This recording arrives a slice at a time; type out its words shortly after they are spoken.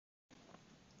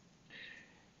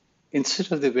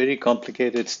Instead of the very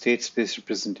complicated state space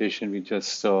representation we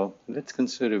just saw, let's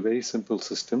consider a very simple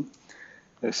system,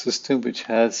 a system which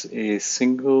has a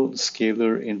single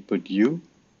scalar input u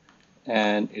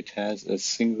and it has a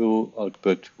single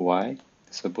output y.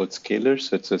 So both scalars,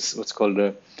 so it's what's called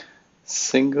a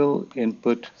single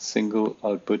input, single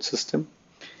output system.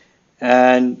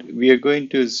 And we are going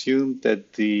to assume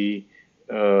that the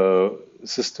uh,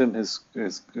 system is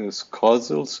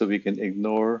causal, so we can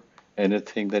ignore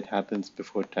anything that happens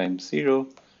before time zero,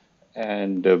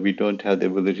 and we don't have the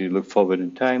ability to look forward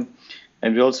in time.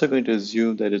 And we're also going to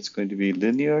assume that it's going to be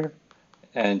linear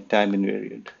and time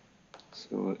invariant.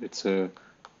 So it's a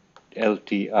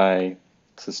LTI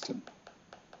system.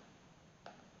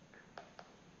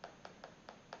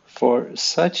 For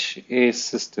such a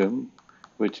system,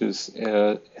 which is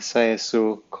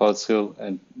SISO, causal,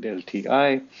 and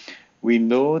LTI, we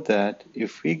know that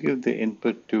if we give the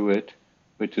input to it,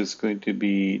 which is going to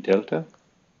be delta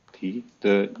t,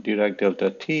 the Dirac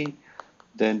delta t,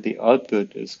 then the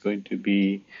output is going to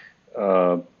be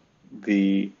uh,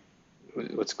 the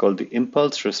what's called the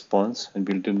impulse response, and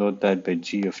we'll denote that by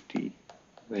g of t,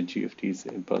 where g of t is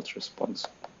the impulse response.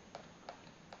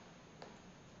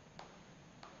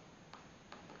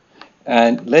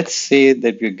 And let's say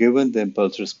that we're given the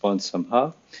impulse response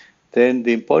somehow, then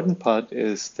the important part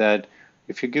is that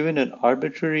if you're given an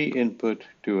arbitrary input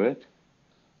to it,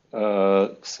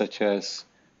 such as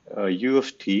u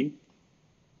of t,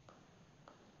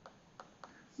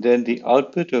 then the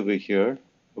output over here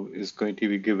is going to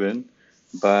be given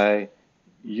by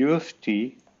u of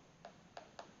t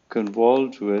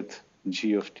convolved with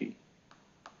g of t.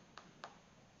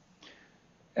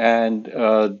 And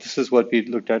this is what we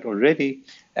looked at already.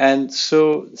 And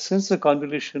so since the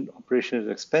convolution operation is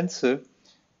expensive,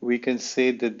 we can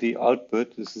say that the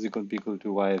output, this is going to be equal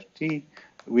to y of t,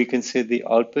 we can say the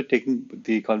output, taking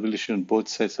the convolution on both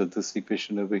sides of this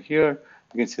equation over here,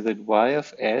 we can say that y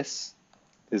of s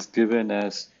is given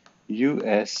as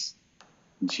us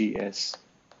gs.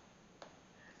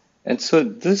 And so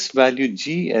this value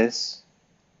gs,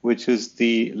 which is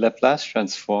the Laplace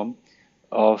transform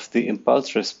of the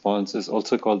impulse response, is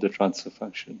also called the transfer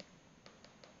function.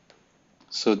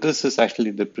 So this is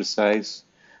actually the precise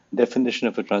definition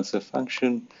of a transfer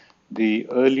function. The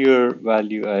earlier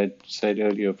value I said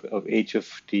earlier of h of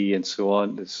t and so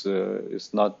on is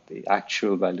not the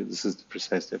actual value. This is the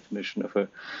precise definition of a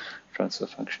transfer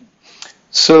function.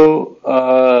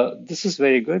 So this is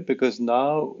very good because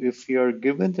now if we are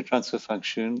given the transfer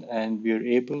function and we are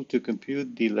able to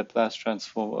compute the Laplace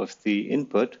transform of the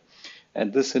input,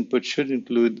 and this input should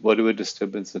include whatever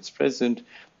disturbance that's present,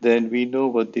 then we know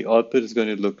what the output is going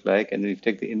to look like. And if we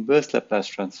take the inverse Laplace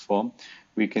transform,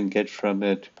 we can get from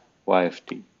it y of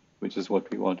t, which is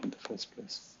what we want in the first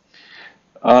place.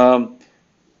 Um,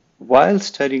 while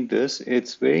studying this,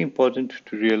 it's very important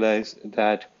to realize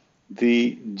that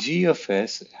the g of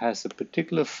s has a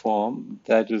particular form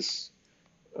that is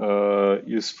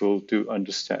useful to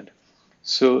understand.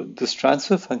 So this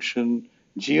transfer function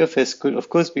g of s could of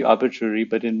course be arbitrary,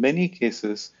 but in many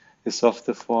cases is of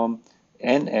the form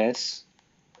ns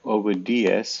over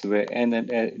ds, where n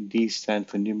and d stand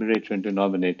for numerator and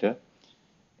denominator.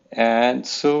 And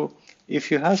so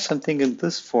if you have something in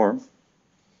this form,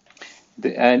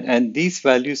 and these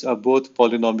values are both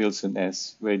polynomials in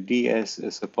S, where ds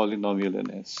is a polynomial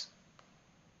in S.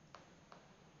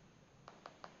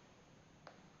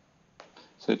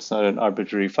 So it's not an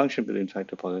arbitrary function, but in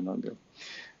fact a polynomial.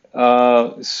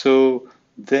 So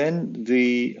then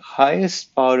the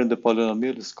highest power in the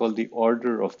polynomial is called the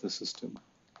order of the system.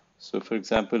 So for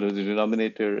example, if the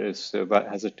denominator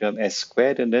has a term s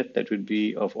squared in it, that would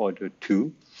be of order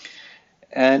 2.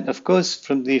 And of course,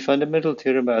 from the fundamental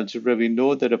theorem of algebra, we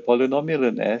know that a polynomial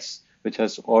in S, which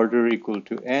has order equal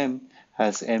to m,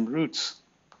 has m roots.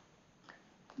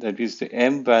 That is the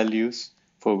m values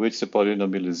for which the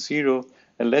polynomial is 0.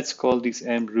 And let's call these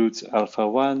m roots alpha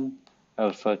 1,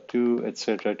 alpha 2,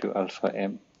 etc. to alpha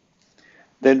m.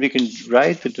 Then we can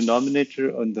write the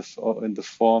denominator on in the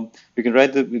form. We can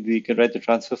write the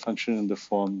transfer function in the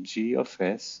form g of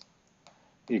s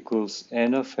equals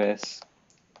n of s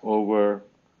over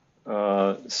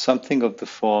something of the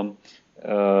form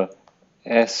uh,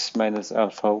 s minus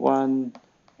alpha 1,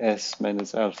 s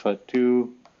minus alpha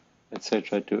 2,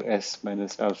 etc. to s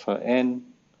minus alpha n,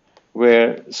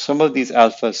 where some of these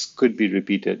alphas could be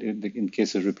repeated in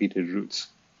case of repeated roots.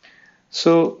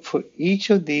 So for each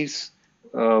of these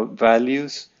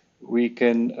values, we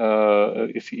can,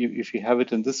 if you have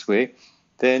it in this way,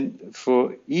 then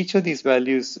for each of these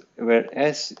values where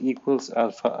s equals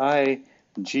alpha I,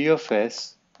 g of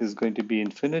s is going to be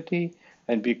infinity,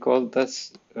 and we call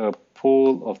that's a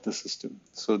pole of the system.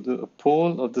 So the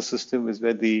pole of the system is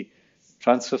where the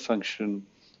transfer function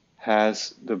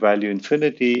has the value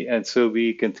infinity, and so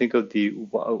we can think of the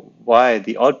y,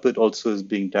 the output also as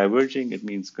being diverging. It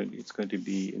means it's going to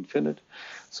be infinite.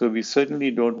 So we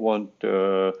certainly don't want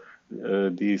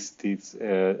these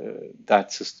that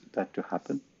system that to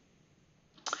happen.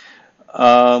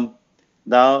 Um,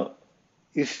 Now,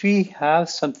 if we have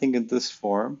something in this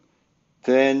form,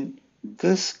 then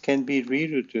this can be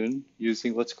rewritten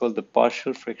using what's called the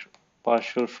partial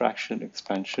fraction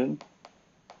expansion,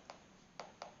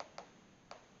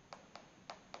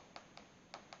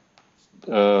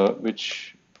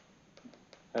 which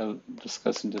I'll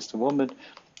discuss in just a moment.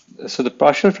 So the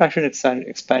partial fraction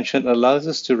expansion allows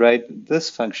us to write this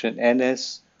function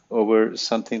ns over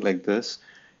something like this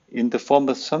in the form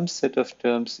of some set of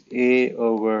terms a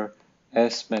over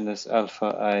s minus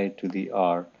alpha I to the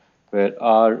r, where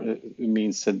r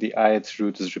means that the ith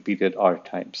root is repeated r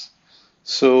times.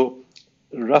 So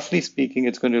roughly speaking,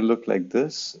 it's going to look like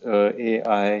this,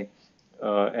 ai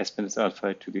s minus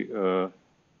alpha to the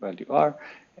value r.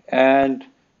 And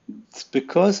it's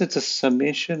because it's a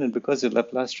summation and because the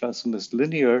Laplace transform is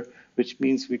linear, which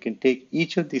means we can take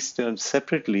each of these terms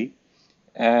separately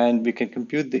and we can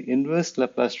compute the inverse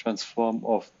Laplace transform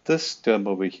of this term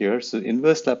over here. So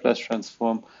inverse Laplace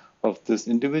transform of this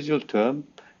individual term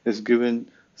is given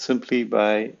simply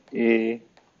by a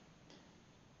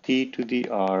t to the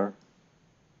r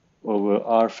over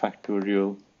r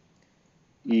factorial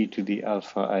e to the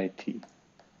alpha I t.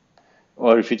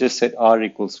 Or if you just set r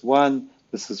equals 1,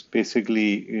 this is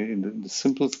basically in the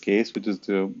simplest case, which is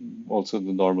also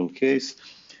the normal case.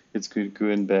 It's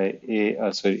given by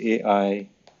ai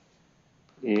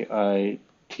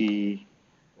t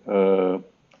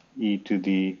e to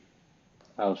the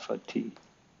alpha t.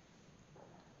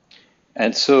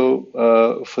 And so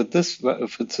so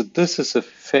this is a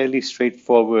fairly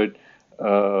straightforward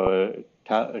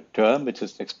term, which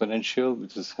is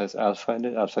exponential, has alpha in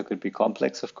it. Alpha could be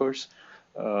complex, of course,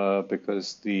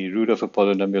 because the root of a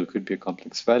polynomial could be a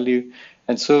complex value.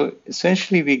 And so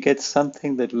essentially we get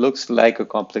something that looks like a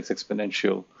complex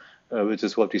exponential, which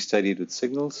is what we studied with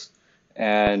signals.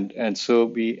 And so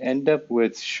we end up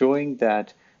with showing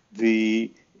that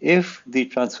if the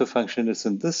transfer function is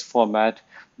in this format,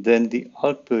 then the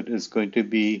output is going to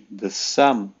be the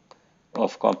sum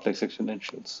of complex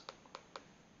exponentials.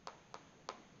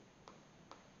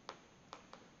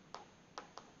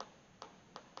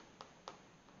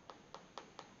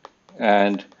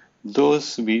 And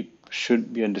those we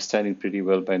should be understanding pretty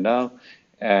well by now.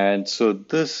 And so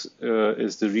this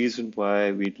is the reason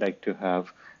why we'd like to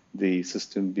have the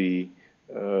system be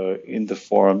in the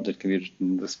form that can be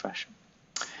written in this fashion.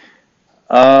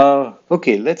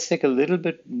 Okay, let's take a little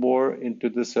bit more into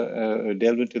this,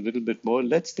 delve into a little bit more.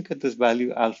 Let's look at this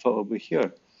value alpha over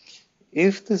here.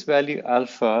 If this value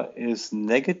alpha is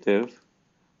negative,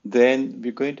 then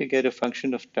we're going to get a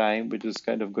function of time which is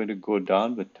kind of going to go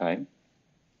down with time.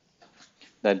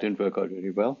 That didn't work out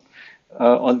very well.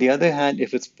 On the other hand,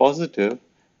 if it's positive,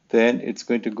 then it's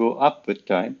going to go up with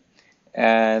time.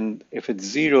 And if it's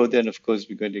zero, then of course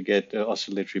we're going to get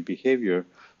oscillatory behavior.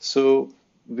 So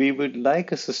we would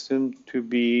like a system to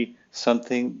be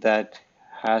something that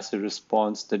has a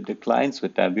response that declines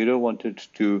with time. We don't want it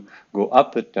to go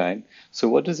up with time. So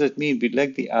what does that mean? We'd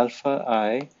like the alpha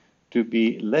I to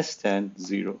be less than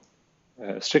zero,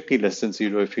 strictly less than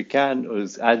zero if you can, or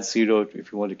add zero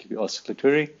if you want to keep it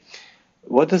oscillatory.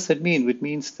 What does that mean? It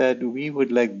means that we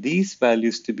would like these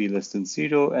values to be less than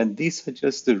zero, and these are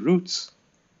just the roots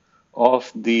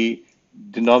of the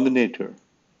denominator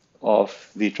of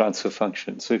the transfer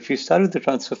function. So if you start with the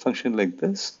transfer function like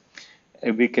this,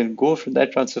 and we can go from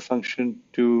that transfer function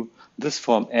to this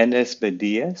form ns by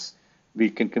ds. We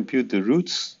can compute the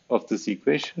roots of this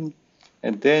equation,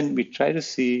 and then we try to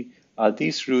see are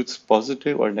these roots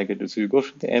positive or negative. So we go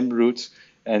from the m roots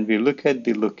and we look at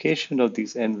the location of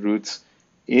these n roots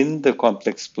in the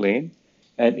complex plane.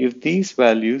 And if these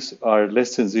values are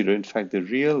less than zero, in fact, the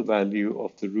real value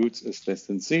of the roots is less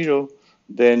than zero,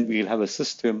 then we'll have a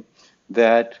system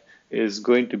that is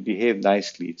going to behave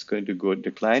nicely. It's going to go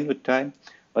decline with time.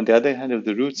 On the other hand, if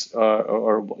the roots are,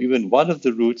 or even one of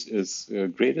the roots is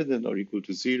greater than or equal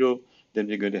to zero, then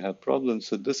we're going to have problems.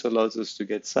 So this allows us to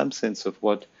get some sense of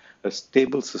what a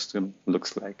stable system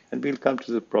looks like. And we'll come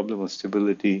to the problem of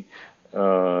stability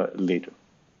later.